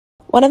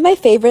One of my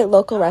favorite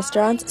local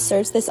restaurants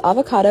serves this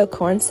avocado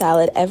corn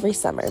salad every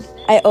summer.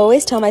 I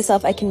always tell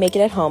myself I can make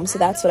it at home, so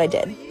that's what I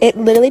did. It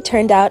literally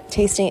turned out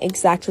tasting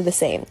exactly the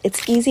same.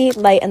 It's easy,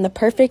 light, and the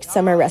perfect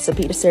summer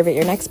recipe to serve at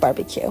your next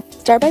barbecue.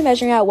 Start by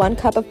measuring out 1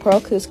 cup of pearl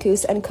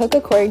couscous and cook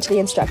according to the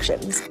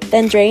instructions.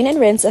 Then drain and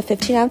rinse a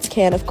 15-ounce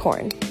can of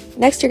corn.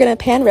 Next, you're going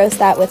to pan roast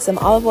that with some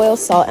olive oil,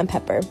 salt, and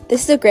pepper.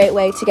 This is a great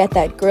way to get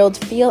that grilled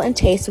feel and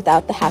taste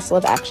without the hassle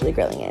of actually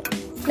grilling it.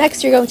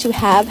 Next, you're going to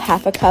have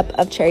half a cup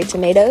of cherry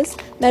tomatoes,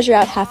 measure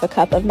out half a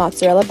cup of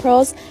mozzarella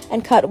pearls,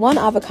 and cut 1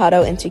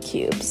 avocado into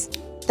cubes.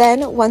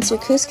 Then, once your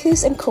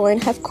couscous and corn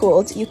have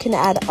cooled, you can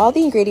add all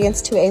the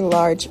ingredients to a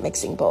large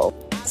mixing bowl.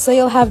 So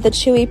you'll have the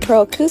chewy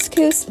pearl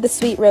couscous, the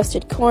sweet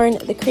roasted corn,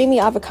 the creamy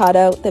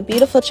avocado, the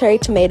beautiful cherry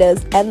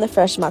tomatoes, and the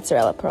fresh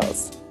mozzarella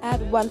pearls.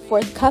 Add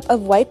 1/4 cup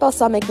of white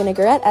balsamic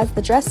vinaigrette as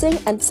the dressing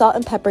and salt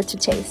and pepper to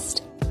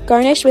taste.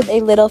 Garnish with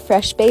a little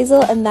fresh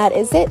basil, and that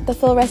is it. The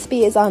full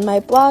recipe is on my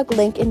blog,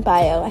 link in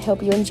bio. I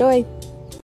hope you enjoy.